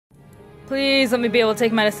Please let me be able to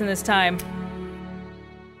take medicine this time.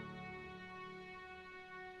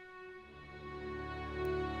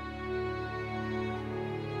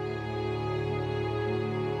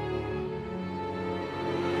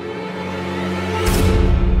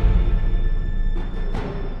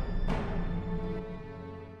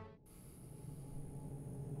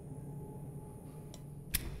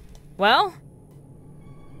 Well,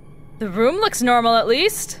 the room looks normal at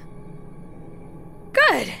least.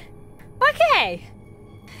 Good. Okay.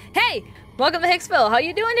 Hey, welcome to Hickville. How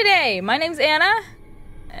you doing today? My name's Anna,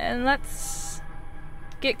 and let's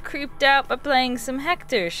get creeped out by playing some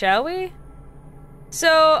Hektor, shall we?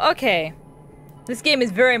 So, okay. This game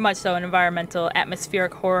is very much so an environmental,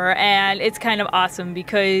 atmospheric horror, and it's kind of awesome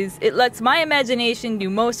because it lets my imagination do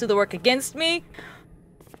most of the work against me.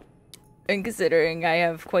 And considering I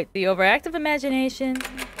have quite the overactive imagination,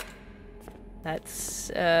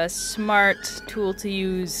 that's a smart tool to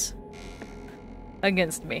use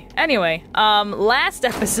against me. Anyway, last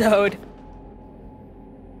episode...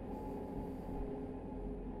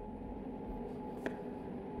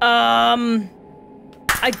 Oh!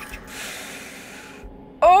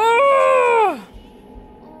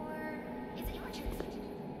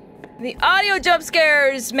 The audio jump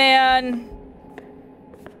scares, man!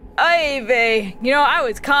 Ivy. You know, I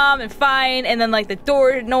was calm and fine, and then like the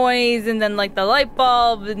door noise, and then like the light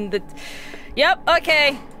bulb, and the... Yep,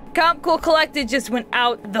 okay. Calm, cool, collected just went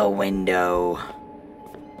out the window.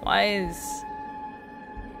 Why is...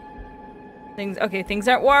 Things... Okay, things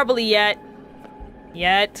aren't warbly yet.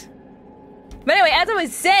 But anyway, as I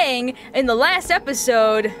was saying, in the last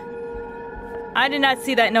episode... I did not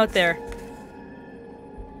see that note there.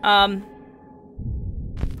 Kane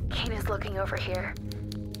is looking over here.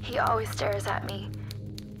 He always stares at me.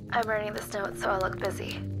 I'm writing this note so I look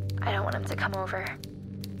busy. I don't want him to come over.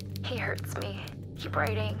 He hurts me. Keep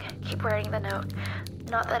writing the note.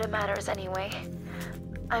 Not that it matters anyway.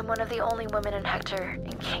 I'm one of the only women in Hektor,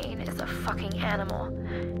 and Kane is a fucking animal.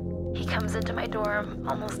 He comes into my dorm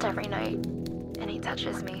almost every night, and he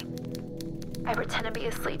touches me. I pretend to be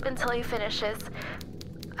asleep until he finishes.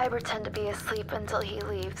 I pretend to be asleep until he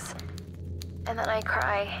leaves. And then I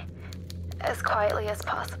cry. As quietly as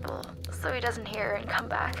possible, so he doesn't hear and come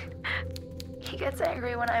back. He gets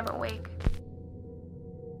angry when I'm awake.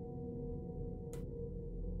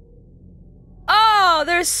 Oh,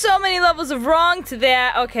 there's so many levels of wrong to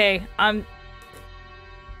that. Okay,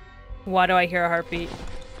 why do I hear a heartbeat?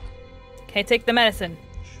 Okay, take the medicine.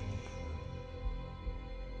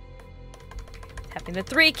 Tapping the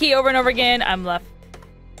 3 key over and over again. I'm left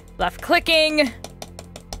clicking.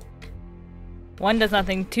 1 does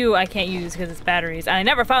nothing. 2 I can't use because it's batteries. I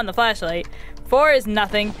never found the flashlight. 4 is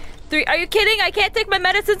nothing. 3, are you kidding? I can't take my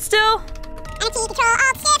medicine still? Control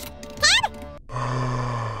Alt Shift Tab.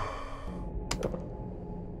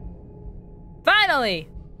 Finally!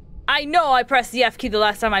 I know I pressed the F key the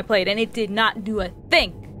last time I played and it did not do a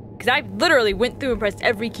thing. Because I literally went through and pressed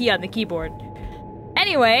every key on the keyboard.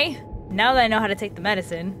 Anyway, now that I know how to take the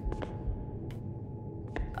medicine...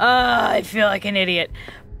 I feel like an idiot.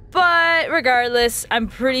 But regardless, I'm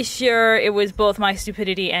pretty sure it was both my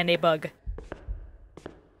stupidity and a bug.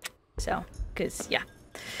 So, cause yeah.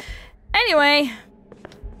 Anyway,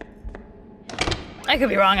 I could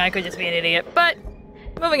be wrong, I could just be an idiot, but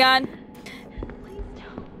moving on.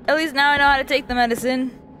 At least now I know how to take the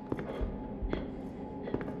medicine.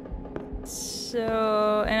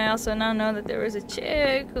 So, and I also now know that there was a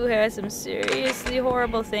chick who had some seriously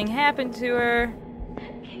horrible thing happen to her.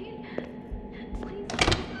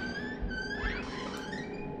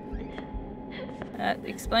 That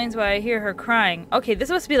explains why I hear her crying. Okay, this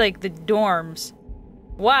must be like the dorms.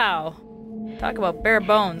 Wow. Talk about bare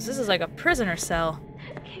bones. This is like a prisoner cell.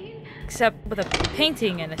 Except with a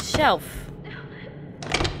painting and a shelf.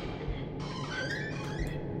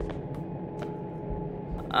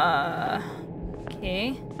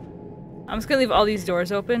 Okay. I'm just gonna leave all these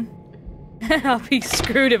doors open. I'll be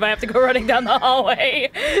screwed if I have to go running down the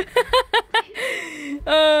hallway.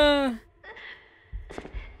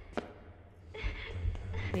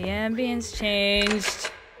 The ambience changed.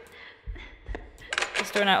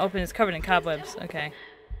 This door not open, it's covered in cobwebs. Okay.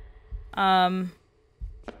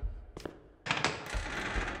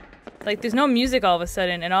 Like, there's no music all of a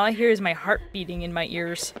sudden, and all I hear is my heart beating in my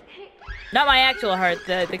ears. Not my actual heart,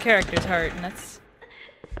 the character's heart, and that's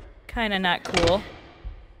kinda not cool.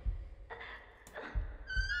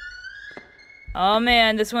 Oh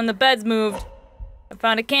man, this one the bed's moved. I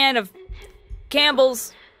found a can of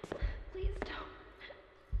Campbell's.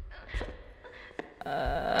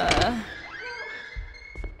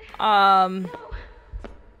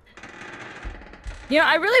 You know,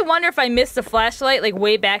 I really wonder if I missed the flashlight, like,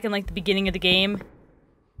 way back in, like, the beginning of the game.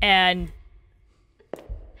 And...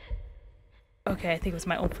 Okay, I think it was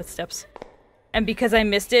my own footsteps. And because I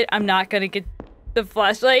missed it, I'm not gonna get the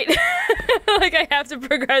flashlight. Like, I have to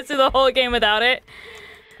progress through the whole game without it.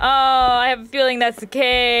 Oh, I have a feeling that's the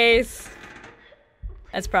case.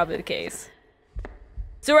 That's probably the case.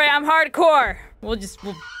 So, right, I'm hardcore. We'll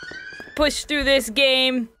push through this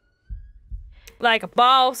game like a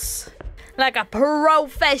boss. Like a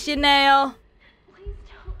professional.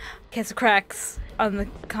 Catch the cracks on the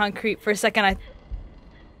concrete for a second. I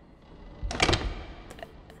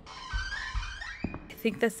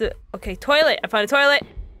think that's the... Okay, toilet. I found a toilet.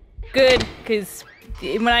 Good, because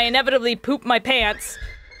when I inevitably poop my pants,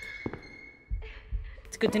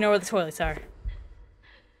 it's good to know where the toilets are.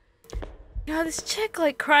 You know, this chick,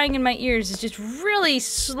 like, crying in my ears is just really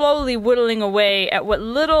slowly whittling away at what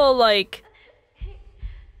little, like,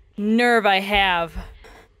 nerve I have.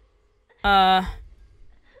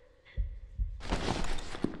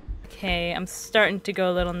 Okay, I'm starting to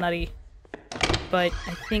go a little nutty. But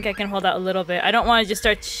I think I can hold out a little bit. I don't want to just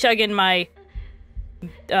start chugging my,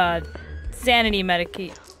 sanity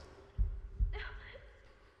medication.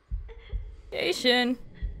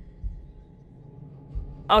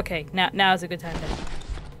 Okay, now is a good time then.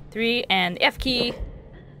 3 and F key.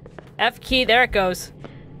 F key, there it goes.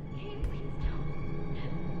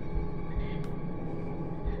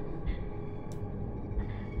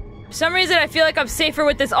 For some reason, I feel like I'm safer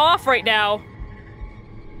with this off right now.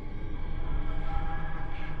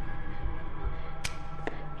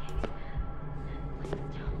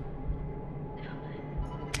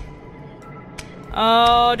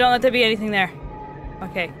 Oh, don't let there be anything there.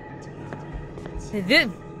 Okay. This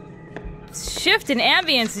shift in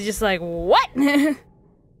ambience is just like, what?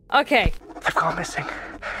 Okay. They've gone missing.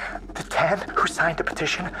 The 10 who signed the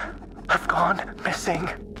petition have gone missing.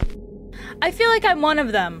 I feel like I'm one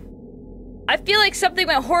of them. I feel like something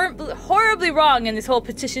went horribly wrong in this whole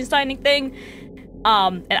petition signing thing.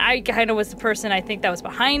 And I kind of was the person I think that was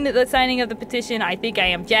behind the signing of the petition. I think I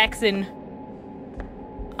am Jackson.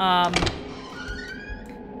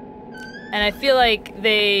 And I feel like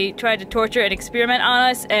they tried to torture and experiment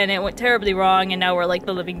on us, and it went terribly wrong, and now we're like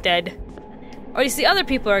the living dead. Or at least the other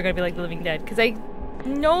people are gonna be like the living dead, because I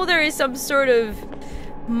know there is some sort of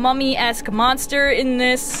mummy-esque monster in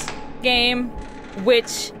this game,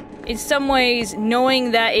 which, in some ways,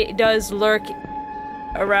 knowing that it does lurk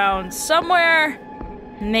around somewhere,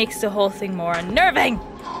 makes the whole thing more unnerving!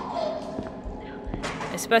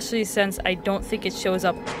 Especially since I don't think it shows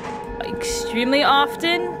up extremely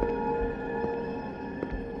often.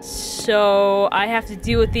 So, I have to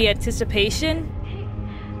deal with the anticipation.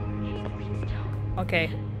 Okay.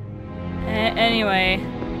 Anyway.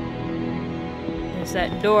 There's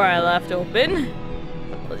that door I left open.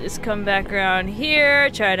 We'll just come back around here,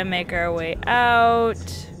 try to make our way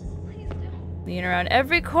out. Lean around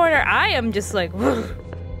every corner. I am just like,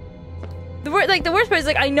 the worst part is,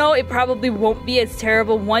 like, I know it probably won't be as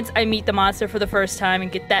terrible once I meet the monster for the first time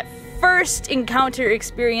and get that first encounter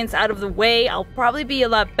experience out of the way. I'll probably be a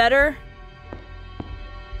lot better.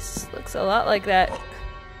 This looks a lot like that.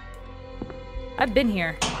 I've been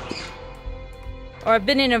here. Or I've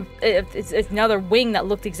been in it's another wing that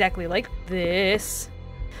looked exactly like this.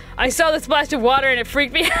 I saw the splash of water and it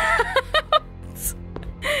freaked me out.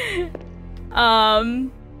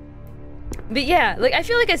 But yeah, like, I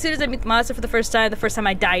feel like as soon as I meet the monster for the first time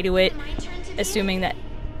I die to it, assuming that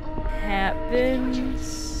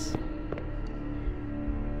happens.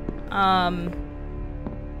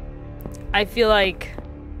 I feel like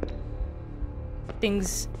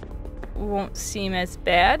things won't seem as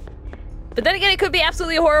bad. But then again, it could be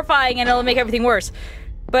absolutely horrifying and it'll make everything worse.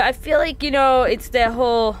 But I feel like, you know, it's that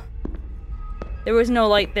whole... There was no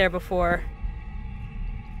light there before.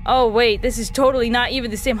 Oh, wait, this is totally not even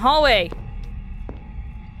the same hallway.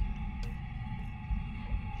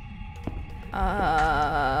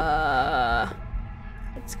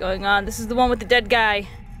 What's going on? This is the one with the dead guy.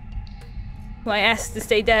 Who I asked to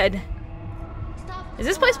stay dead. Is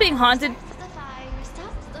this place being haunted?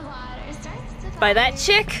 By that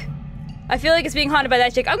chick? I feel like it's being haunted by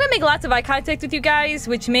that chick. I'm gonna make lots of eye contact with you guys,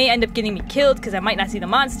 which may end up getting me killed because I might not see the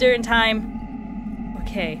monster in time.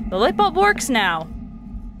 Okay, the light bulb works now.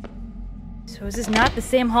 So is this not the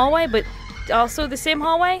same hallway, but also the same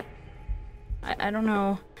hallway? I don't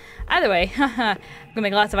know. Either way, I'm gonna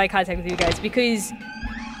make lots of eye contact with you guys because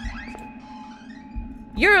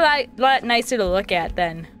you're a lot nicer to look at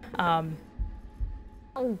than,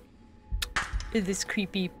 this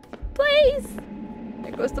creepy place.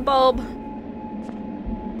 There goes the bulb.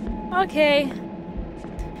 Okay.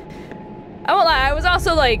 I won't lie, I was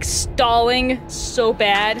also like stalling so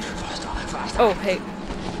bad. Oh, hey.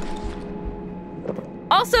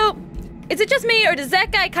 Also, is it just me or does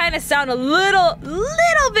that guy kind of sound a little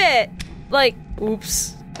bit like,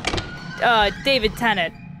 oops, David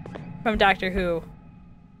Tennant from Doctor Who?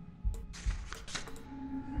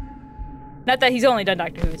 Not that he's only done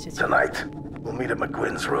Doctor Who, it's just... Tonight, we'll meet at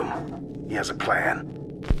McGuinn's room. He has a plan.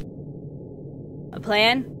 A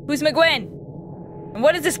plan? Who's McGuinn? And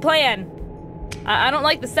what is this plan? I don't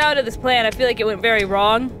like the sound of this plan. I feel like it went very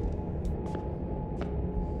wrong.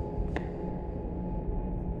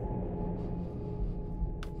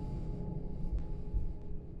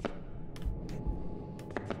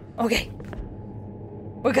 Okay.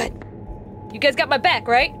 We're good. You guys got my back,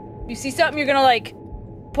 right? You see something, you're gonna like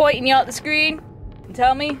point and yell at the screen and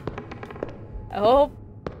tell me? I hope.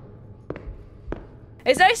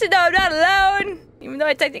 It's nice to know I'm not alone, even though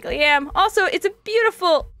I technically am. Also, it's a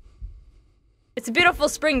beautiful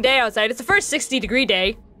spring day outside. It's the first 60-degree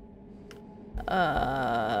day.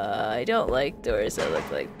 I don't like doors that look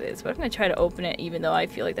like this, but I'm gonna try to open it even though I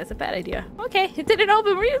feel like that's a bad idea. Okay, it didn't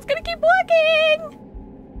open. We're just gonna keep walking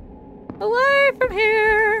away from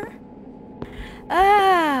here.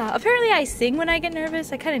 Apparently I sing when I get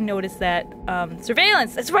nervous. I kind of noticed that.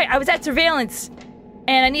 Surveillance. That's right. I was at surveillance,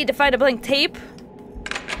 and I need to find a blank tape.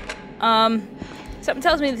 Something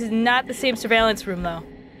tells me this is not the same surveillance room, though.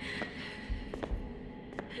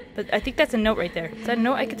 But I think that's a note right there. Is that a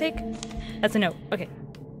note I could take? That's a note. Okay.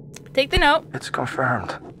 Take the note. It's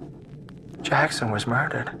confirmed. Jackson was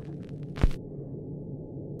murdered.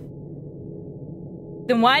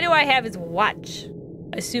 Then why do I have his watch?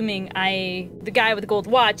 Assuming the guy with the gold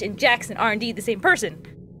watch and Jackson are indeed the same person.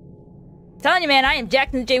 I'm telling you, man, I am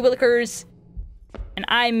Jackson J. Willikers, and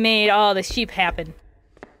I made all the sheep happen.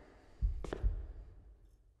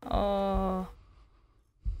 Oh.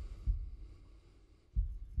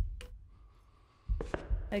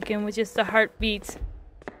 Again, with just the heartbeat.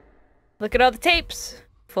 Look at all the tapes.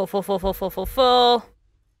 Full.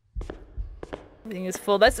 Everything is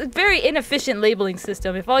full. That's a very inefficient labeling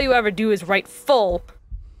system. If all you ever do is write full.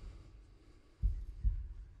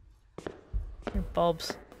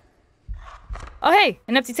 Bulbs. Oh, hey,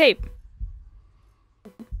 an empty tape.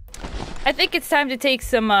 I think it's time to take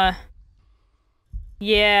some,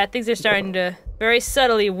 yeah, things are starting to very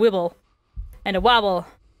subtly wibble. And a wobble.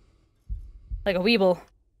 Like a weeble.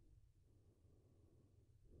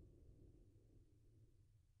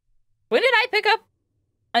 When did I pick up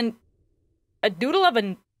a doodle of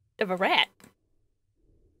a rat?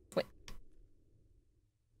 Wait.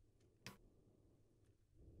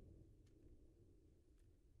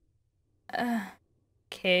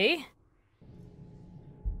 Okay.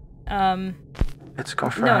 It's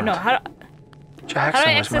confirmed. No, how do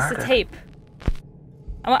I access the tape?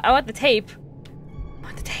 I want the tape. I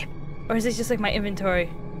want the tape. Or is this just like my inventory?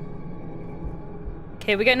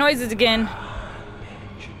 Okay, we got noises again.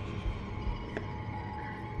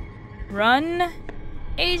 Run,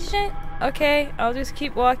 agent? Okay, I'll just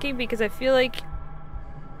keep walking because I feel like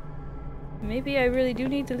maybe I really do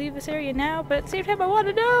need to leave this area now, but at the same time I want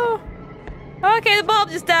to know. Okay, the bulb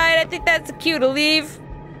just died. I think that's a cue to leave.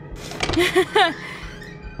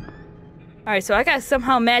 Alright, so I gotta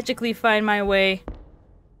somehow magically find my way.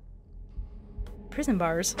 Prison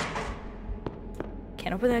bars.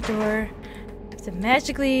 Can't open that door. I have to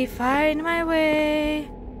magically find my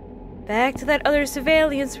way back to that other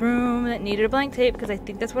surveillance room that needed a blank tape, because I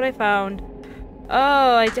think that's what I found.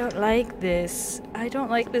 Oh, I don't like this. I don't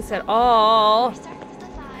like this at all.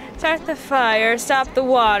 Start the fire, stop the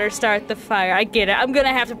water, start the fire. I get it. I'm gonna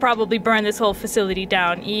have to probably burn this whole facility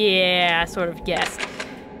down. Yeah, sort of, yes.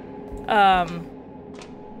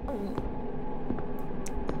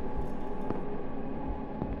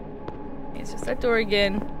 It's just that door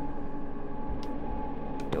again.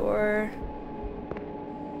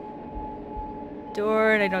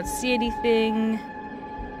 Door, and I don't see anything.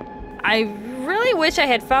 I really wish I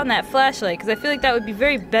had found that flashlight, because I feel like that would be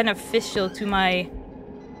very beneficial to my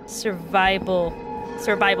survival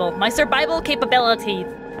capabilities.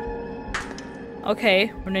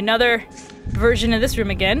 Okay, we're in another version of this room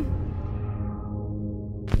again.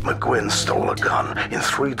 McGuinn stole a gun. In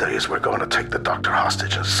 3 days, we're going to take the doctor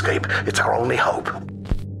hostage and escape. It's our only hope.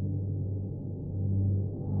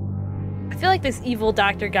 I feel like this evil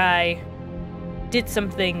doctor guy did some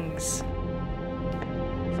things.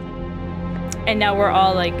 And now we're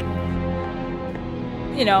all like,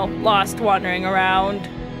 you know, lost wandering around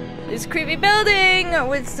this creepy building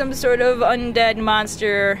with some sort of undead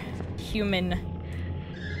monster human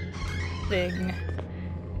thing.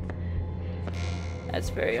 That's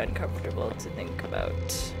very uncomfortable to think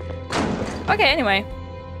about. Okay, anyway.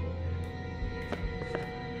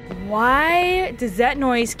 Why does that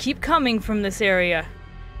noise keep coming from this area?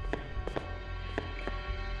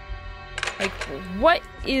 Like, what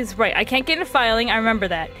is right? I can't get into filing, I remember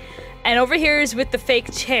that. And over here is with the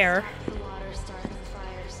fake chair. The water starts, the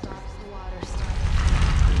fire stops, the water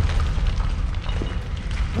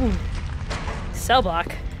stops. Ooh. Cell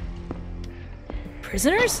block.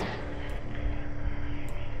 Prisoners?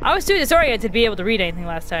 I was too disoriented to be able to read anything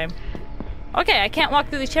last time. Okay, I can't walk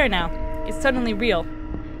through the chair now. It's suddenly real.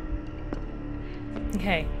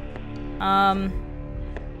 Okay.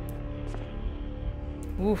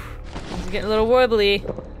 Oof. It's getting a little wobbly.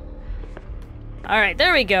 Alright,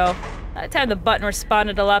 there we go. That time the button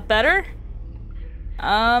responded a lot better.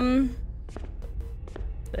 I feel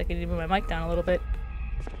like I need to move my mic down a little bit.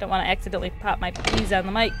 Don't want to accidentally pop my peas on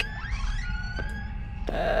the mic.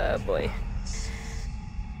 Boy.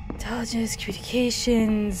 Intelligence,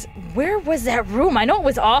 communications. Where was that room? I know it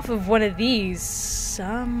was off of one of these.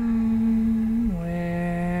 Somewhere.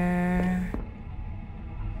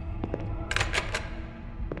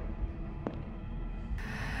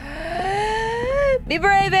 Be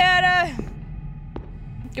brave, Anna!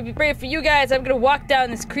 It's gonna be brave for you guys. I'm gonna walk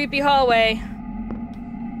down this creepy hallway.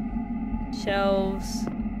 Shelves.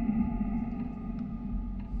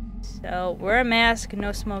 So, wear a mask,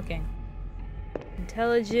 no smoking.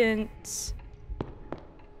 Intelligence.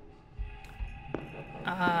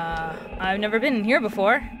 I've never been in here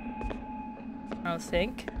before. I don't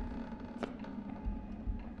think.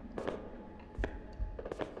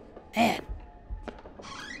 Man.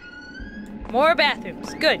 More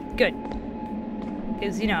bathrooms. Good, good.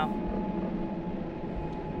 Because, you know.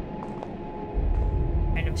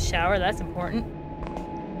 Random shower, that's important.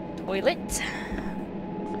 Toilet.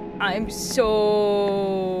 I'm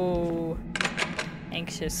so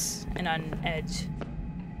anxious and on edge.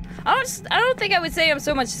 I don't think I would say I'm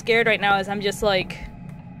so much scared right now as I'm just like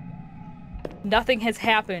nothing has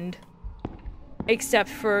happened except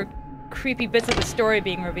for creepy bits of the story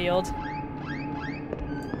being revealed.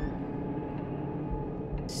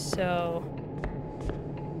 So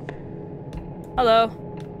hello.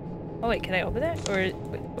 Oh wait, can I open that? Or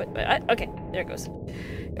wait, okay, there it goes.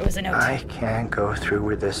 It was a note. I can't go through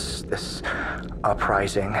with this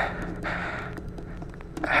uprising.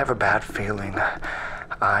 I have a bad feeling.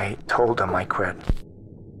 I told them I quit.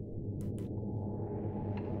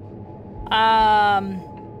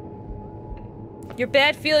 Your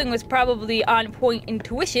bad feeling was probably on point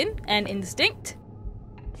intuition and instinct.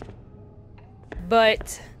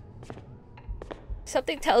 But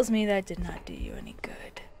something tells me that did not do you any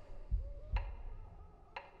good.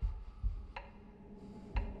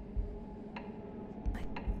 I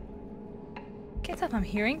can't tell if I'm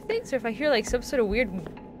hearing things or if I hear like some sort of weird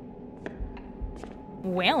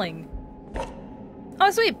wailing.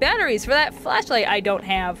 Oh sweet, batteries for that flashlight I don't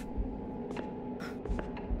have.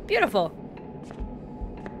 Beautiful.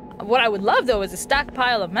 What I would love though is a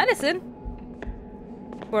stockpile of medicine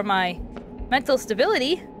for my mental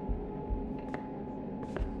stability.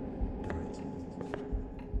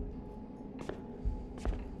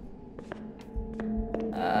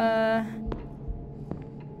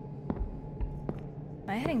 Am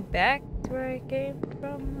I heading back to where I came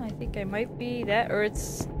from? I think I might be that, or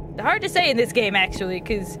it's hard to say in this game actually,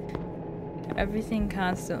 because everything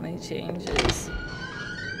constantly changes.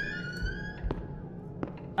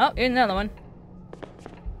 Oh, here's another one.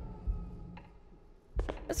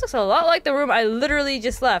 This looks a lot like the room I literally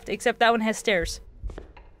just left, except that one has stairs.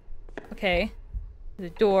 Okay. The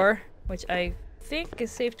door, which I think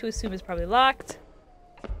is safe to assume is probably locked.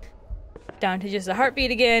 Down to just a heartbeat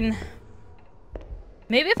again.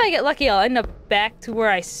 Maybe if I get lucky, I'll end up back to where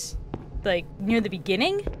I, like, near the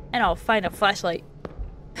beginning, and I'll find a flashlight.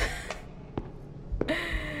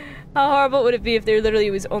 How horrible would it be if there literally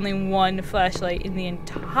was only one flashlight in the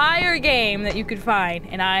entire game that you could find,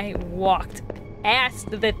 and I walked past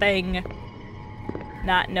the thing,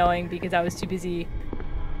 not knowing because I was too busy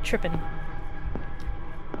tripping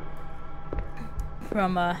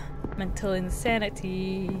from mental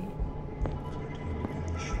insanity.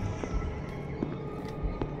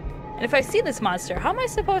 And if I see this monster, how am I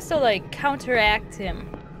supposed to, like, counteract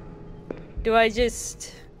him? Do I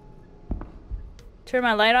just turn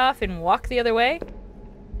my light off and walk the other way?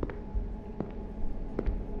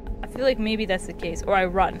 I feel like maybe that's the case. Or I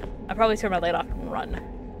run. I probably turn my light off and run.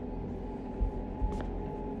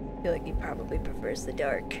 I feel like he probably prefers the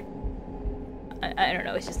dark. I don't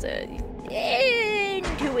know, it's just a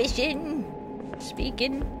intuition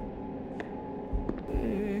speaking.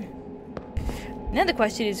 And then the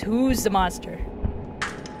question is, who's the monster?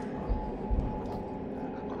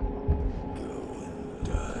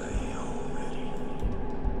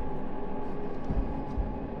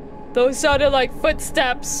 Those sounded like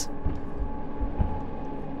footsteps.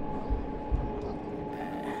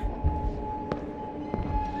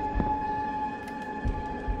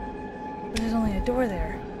 There's only a door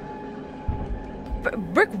there.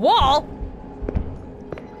 Brick wall?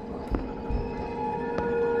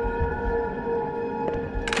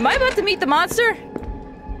 Am I about to meet the monster?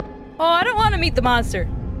 Oh, I don't want to meet the monster.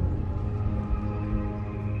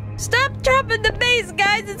 Stop dropping the bass,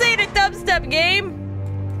 guys! This ain't a dubstep game!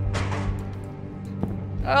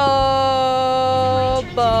 Oh,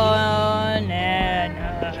 bananas.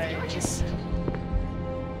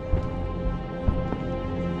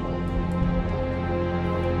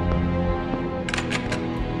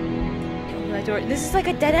 Open that door. This is like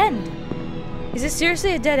a dead end. Is this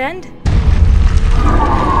seriously a dead end?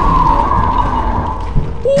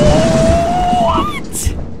 What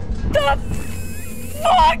the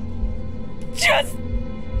fuck just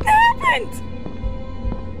happened?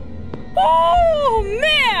 Oh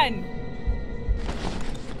man!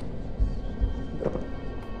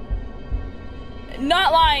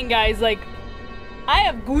 Not lying, guys. Like, I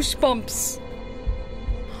have goosebumps.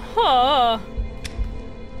 Huh.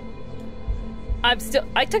 I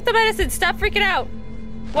took the medicine. Stop freaking out.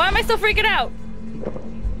 Why am I still freaking out?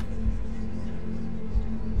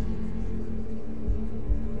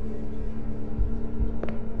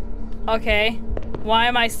 Okay. Why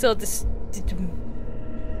am I still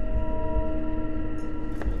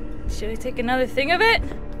Should I take another thing of it?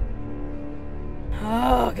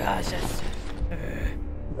 Oh gosh, that's...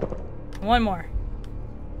 One more.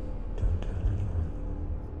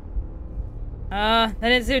 That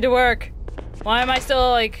didn't seem to work. Why am I still,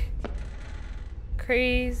 like...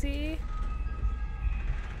 crazy?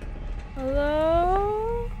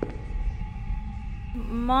 Hello?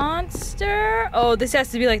 Monster? Oh, this has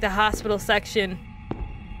to be like the hospital section.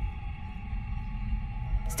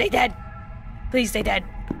 Stay dead! Please stay dead.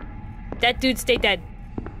 That dude stay dead.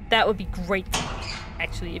 That would be great,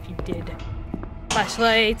 actually, if you did.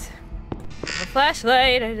 Flashlight. A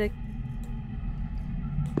flashlight.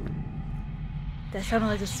 That sounded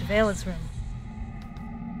like a surveillance room.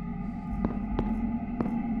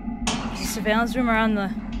 Is the surveillance room around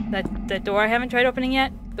that door I haven't tried opening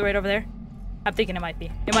yet? The right over there? I'm thinking it might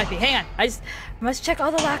be. It might be. Hang on. I must check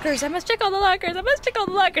all the lockers. I must check all the lockers. I must check all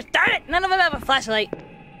the lockers. Darn it! None of them have a flashlight.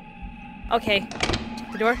 Okay.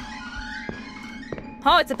 Check the door.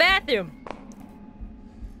 Oh, it's a bathroom.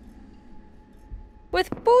 With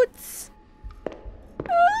boots.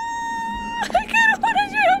 I can't open it.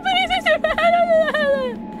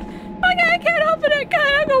 Okay, I can't open it. God,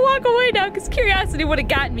 I'm gonna walk away now because curiosity would have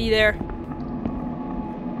gotten me there.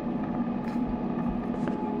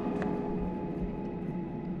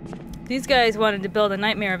 These guys wanted to build a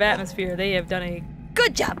nightmare of atmosphere. They have done a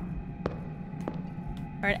good job.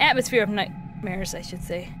 Or an atmosphere of nightmares, I should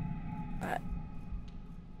say.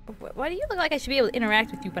 Why do you look like I should be able to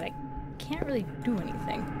interact with you, but I can't really do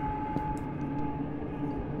anything?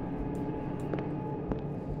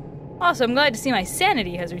 Also, I'm glad to see my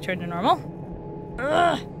sanity has returned to normal.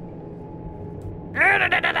 Ugh.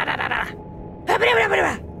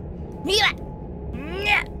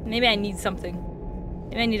 Maybe I need something.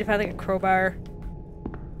 Maybe I need to find like a crowbar.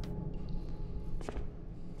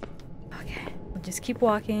 Okay, we'll just keep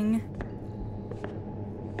walking.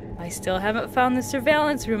 I still haven't found the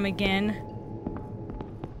surveillance room again.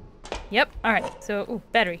 Yep, alright, so, ooh,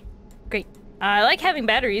 battery. Great. I like having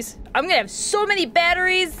batteries. I'm gonna have so many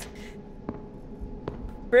batteries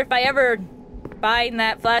for if I ever find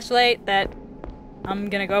that flashlight that I'm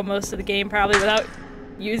gonna go most of the game probably without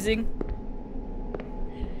using.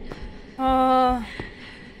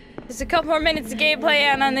 Just a couple more minutes of gameplay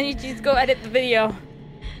and then you just go edit the video.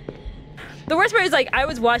 The worst part is, like, I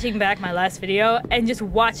was watching back my last video and just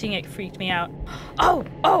watching it freaked me out. Oh!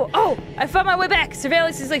 I found my way back!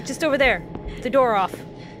 Surveillance is, like, just over there. The door off.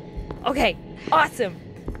 Okay. Awesome.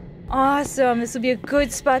 Awesome. This will be a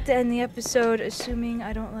good spot to end the episode, assuming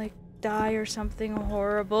I don't, like, die or something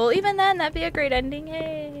horrible. Even then, that'd be a great ending.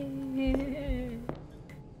 Hey.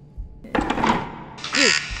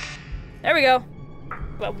 You. There we go.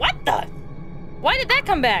 Well, what the? Why did that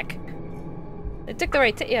come back? It took the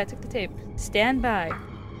right tape. Yeah, it took the tape. Stand by.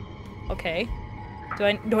 Okay.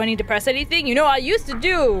 Do I need to press anything? You know, I used to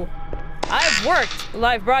do. I've worked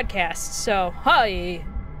live broadcasts, so hi.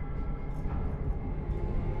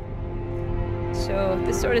 So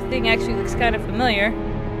this sort of thing actually looks kind of familiar.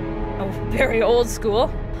 Oh, very old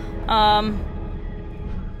school.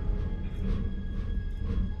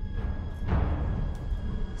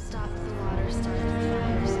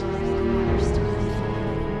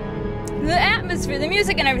 The atmosphere, the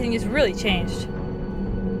music and everything just really changed.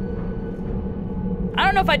 I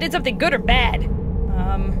don't know if I did something good or bad.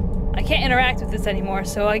 I can't interact with this anymore,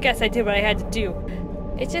 so I guess I did what I had to do.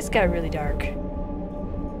 It just got really dark.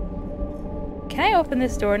 Can I open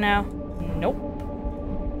this door now? Nope.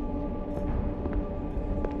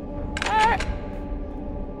 Alright.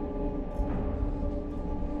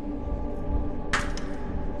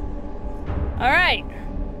 Alright.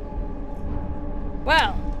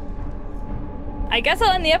 Well, I guess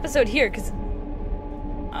I'll end the episode here, because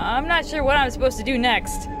I'm not sure what I'm supposed to do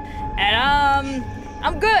next. And,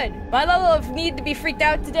 I'm good. My level of need to be freaked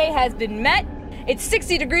out today has been met. It's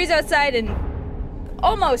 60 degrees outside and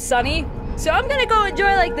almost sunny. So I'm gonna go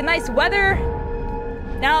enjoy, like, the nice weather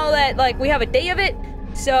now that, like, we have a day of it.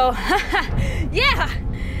 So, yeah!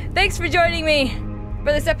 Thanks for joining me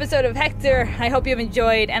for this episode of Hektor. I hope you've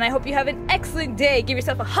enjoyed, and I hope you have an excellent day. Give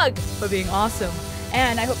yourself a hug for being awesome.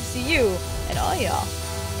 And I hope to see you and all y'all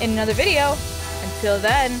in another video. Until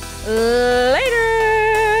then, later!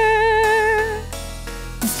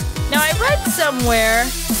 Now, I read somewhere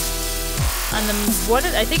on the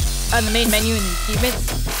I think on the main menu in the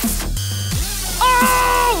achievements.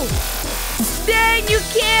 Oh! Dang, you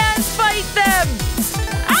can't fight them!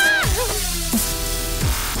 Ah!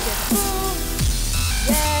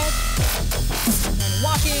 Yes. And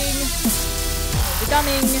walking. The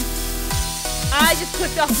dumbing. I just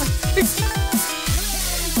clicked off my screen.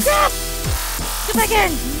 Stop! Get back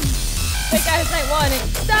in! Wait, guys, night one.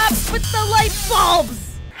 Stop with the light bulbs!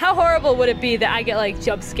 How horrible would it be that I get, like,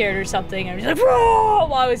 jump scared or something and I'm just like, whoa,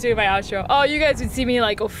 while I was doing my outro? Oh, you guys would see me,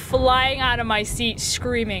 like, go flying out of my seat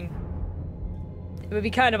screaming. It would be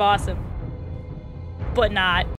kind of awesome. But not.